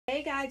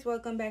Hey guys,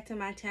 welcome back to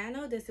my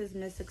channel. This is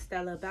Miss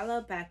Stella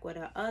Bella back with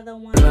another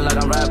one.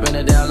 Like I'm rapping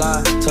a damn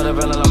lie. Tell the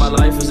feeling like my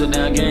life is a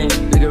damn game.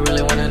 Nigga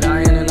really wanna die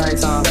in the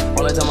nighttime.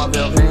 Only time I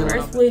feel pain.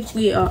 First wig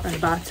we are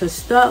about to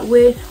start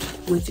with,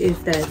 which is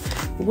the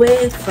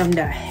wig from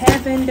the hair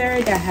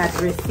vendor that had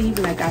received.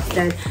 Like I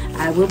said,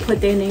 I will put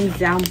their names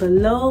down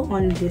below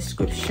on the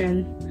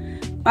description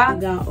box.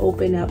 We're gonna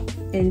open up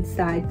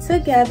inside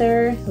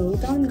together.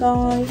 Hold on,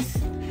 guys.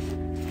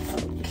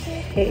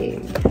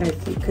 Okay,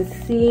 as you can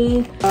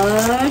see,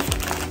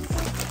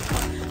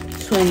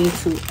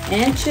 22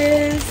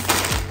 inches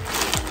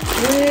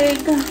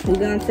wig. We're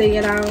gonna take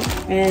it out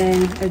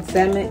and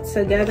examine it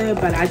together,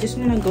 but I just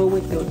want to go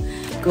with you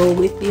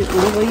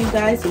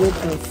guys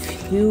with a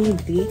few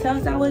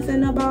details that was in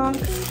the box.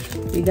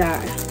 We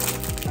got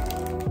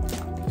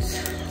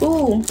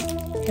 2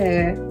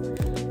 hair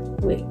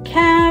with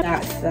cap,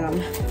 got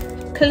some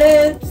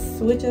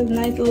clips, which is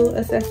nice little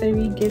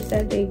accessory gifts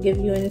that they give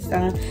you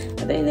inside.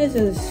 I think this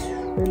is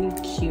really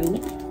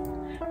cute,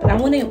 but I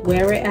wouldn't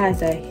wear it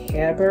as a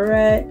hair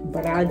barrette,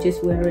 but I'll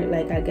just wear it,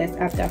 like, I guess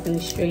after I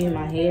finish straightening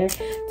my hair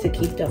to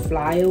keep the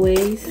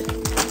flyaways.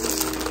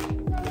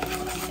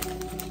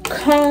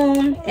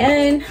 Comb,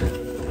 and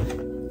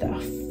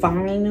the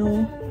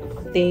final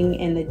thing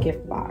in the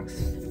gift box,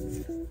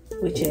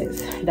 which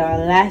is the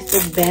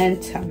elastic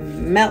band to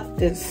melt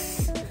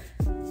this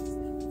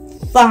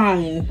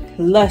fine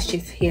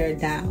luscious hair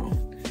down,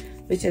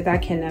 which is I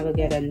can never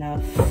get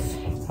enough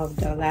of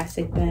the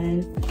elastic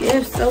band.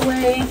 Gifts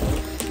away.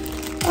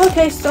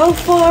 Okay, so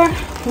far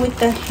with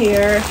the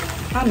hair,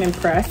 I'm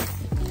impressed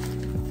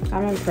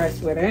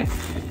with it.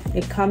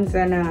 It comes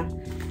in a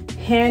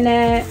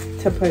hairnet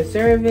to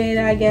preserve it,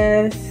 I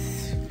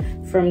guess,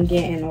 from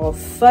getting all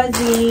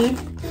fuzzy.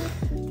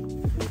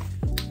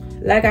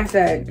 Like I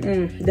said,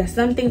 there's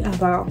something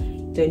about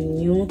the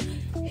new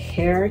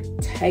hair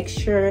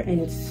texture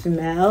and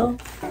smell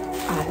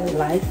I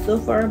like so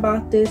far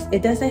about this.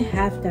 It doesn't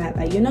have that,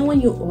 like, you know, when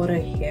you order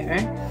hair,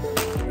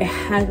 it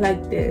has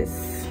like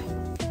this,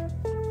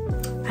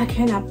 I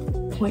cannot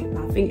point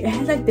my finger, it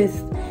has like this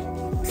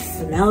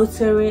smell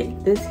to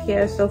it. This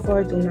hair so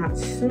far do not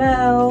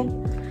smell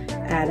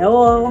at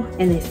all,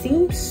 and it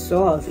seems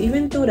soft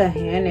even through the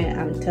hairnet.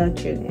 I'm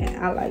touching it.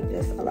 I like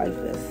this.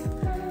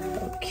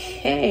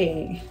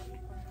 Okay,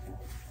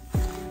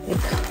 it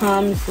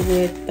comes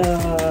with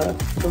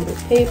little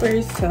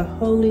papers to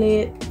hold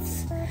it.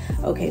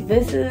 Okay,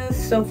 this is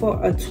so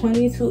far a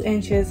 22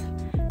 inches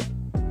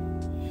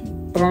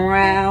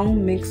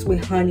brown mixed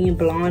with honey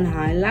blonde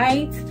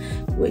highlight,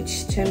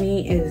 which to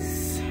me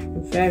is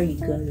very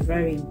good,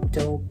 very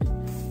dope.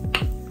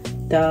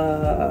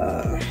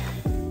 The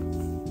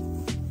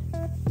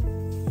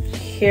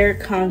hair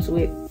comes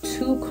with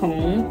 2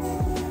 combs,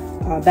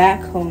 a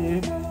back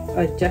comb,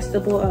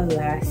 adjustable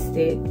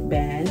elastic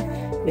band,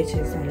 which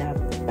is in a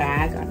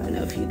bag. I don't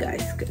know if you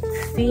guys could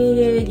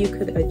see it. You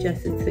could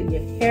adjust it to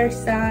your hair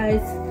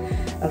size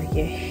of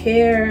your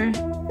hair.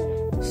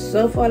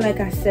 So far, like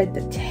I said,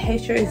 the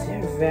texture is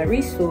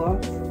very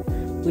soft,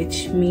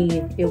 which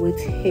means it would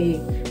take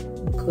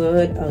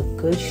a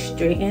good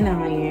straighten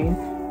iron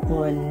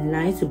or a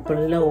nice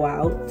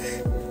blowout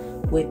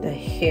with the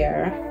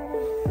hair.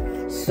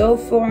 So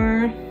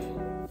far,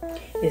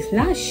 it's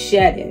not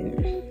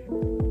shedding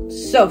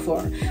so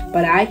far,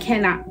 but I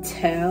cannot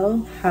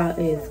tell how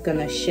it's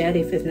gonna shed,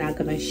 if it's not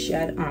gonna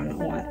shed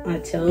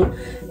until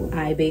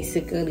I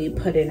basically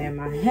put it in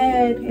my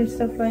head and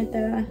stuff like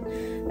that.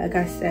 Like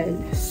I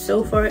said,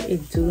 so far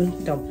it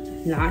the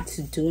knots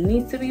do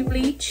need to be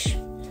bleached.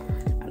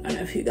 I don't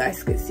know if you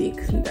guys could see,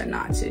 because the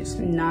knots is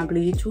not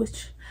bleached,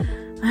 which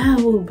I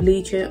will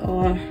bleach it,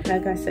 or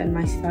like I said,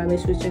 my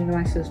stylist, which is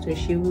my sister,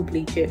 she will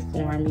bleach it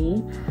for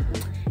me.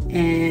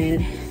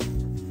 And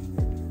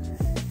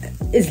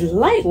it's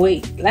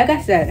lightweight. Like I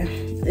said,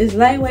 it's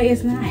lightweight.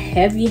 It's not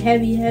heavy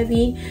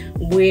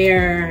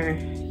where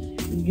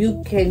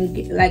you can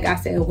get, like I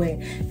said, where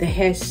the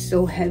hair's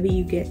so heavy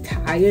you get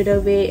tired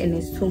of it and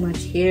it's too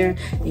much hair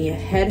and your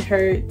head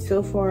hurts.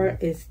 So far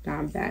it's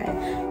not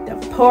bad. The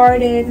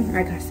parting,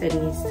 like I said,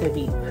 needs to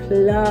be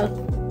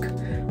plucked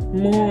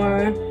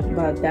more,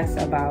 but that's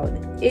about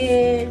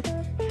it.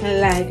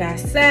 Like I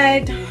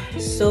said,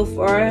 so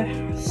far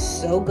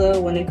so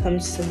good when it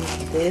comes to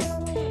this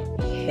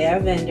hair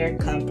vendor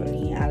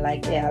company. I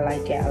like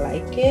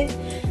it.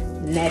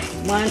 Next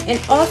one, and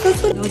also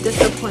no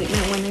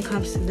disappointment when it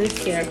comes to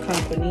this hair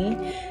company.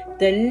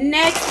 The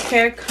next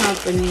hair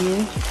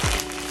company,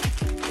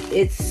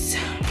 it's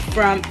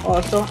from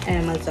also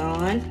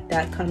Amazon,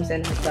 that comes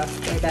in a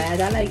duster bag.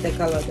 I like the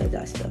color of the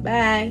duster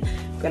bag.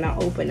 I'm gonna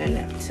open it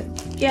up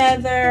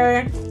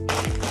together,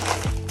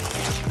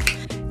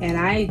 and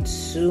I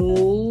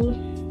do.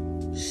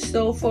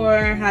 So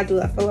far, how do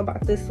I feel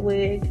about this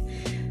wig?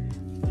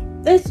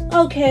 It's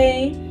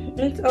okay.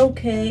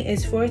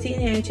 It's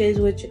 14 inches,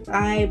 which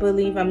I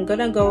believe I'm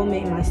gonna go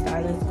make my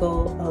stylist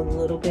go a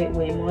little bit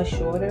way more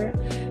shorter,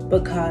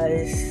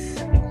 because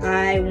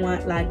I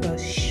want like a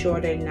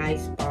shorter,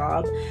 nice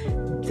bob.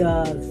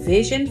 The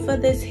vision for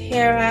this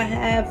hair I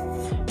have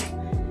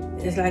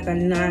It's like a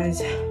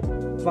nice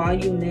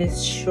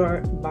voluminous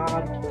short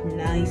bob,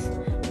 nice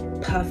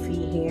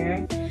puffy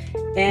hair.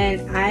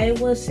 And I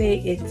will say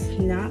it's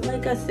not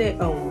like I said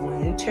a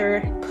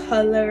winter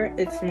color,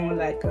 it's more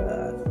like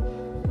a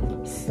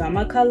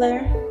summer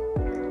color,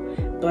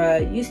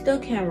 but you still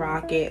can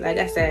rock it. Like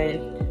I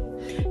said,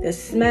 the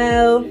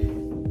smell,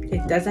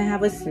 it doesn't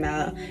have a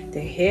smell.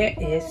 The hair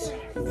is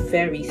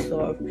very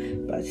soft,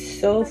 but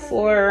so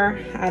far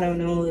I don't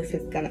know if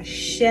it's gonna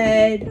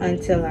shed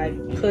until I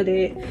put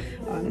it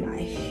on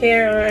my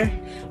hair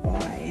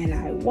and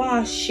I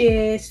wash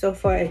it. So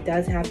far it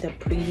does have the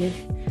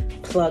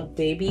pre-plucked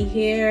baby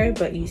hair,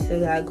 but you still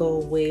gotta go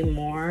way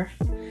more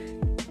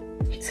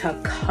to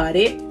cut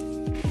it.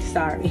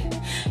 Sorry,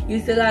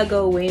 you still gotta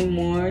go way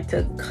more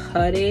to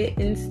cut it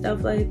and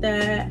stuff like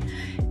that,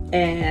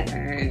 and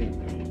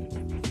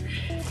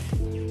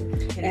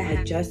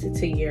adjust it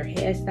to your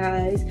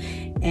hairstyles.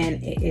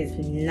 And it is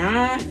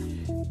not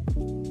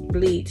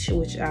bleach,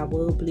 which I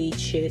will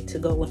bleach it to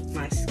go with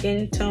my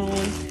skin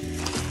tone,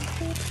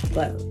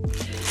 but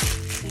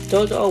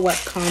those are what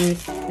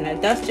comes in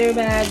a duster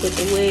bag with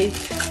the wig,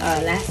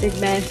 elastic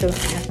band. So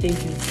after you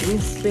do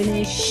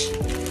finish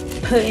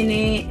putting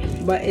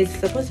it, but it's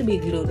supposed to be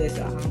glueless,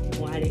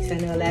 why they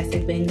send the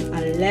elastic band,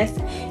 unless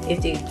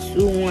if they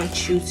do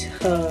want you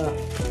to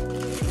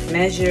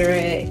measure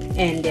it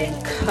and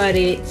then cut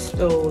it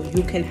so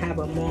you can have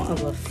a more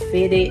of a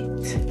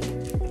fitted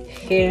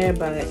hair.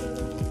 But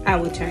I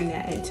would turn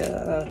that into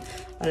a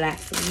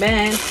elastic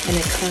band, and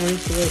it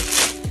comes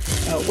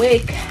with a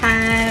wig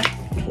cap,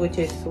 which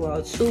is,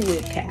 well, 2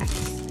 wig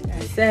caps. Like I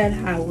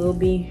said, I will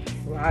be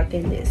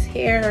rocking this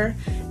hair,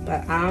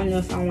 but I don't know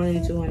if I want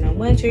to do it in the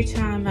winter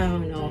time. I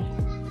don't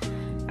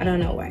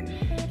know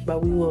when,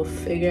 but we will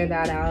figure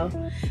that out.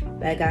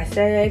 Like I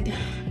said,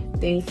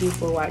 thank you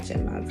for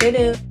watching my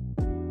video.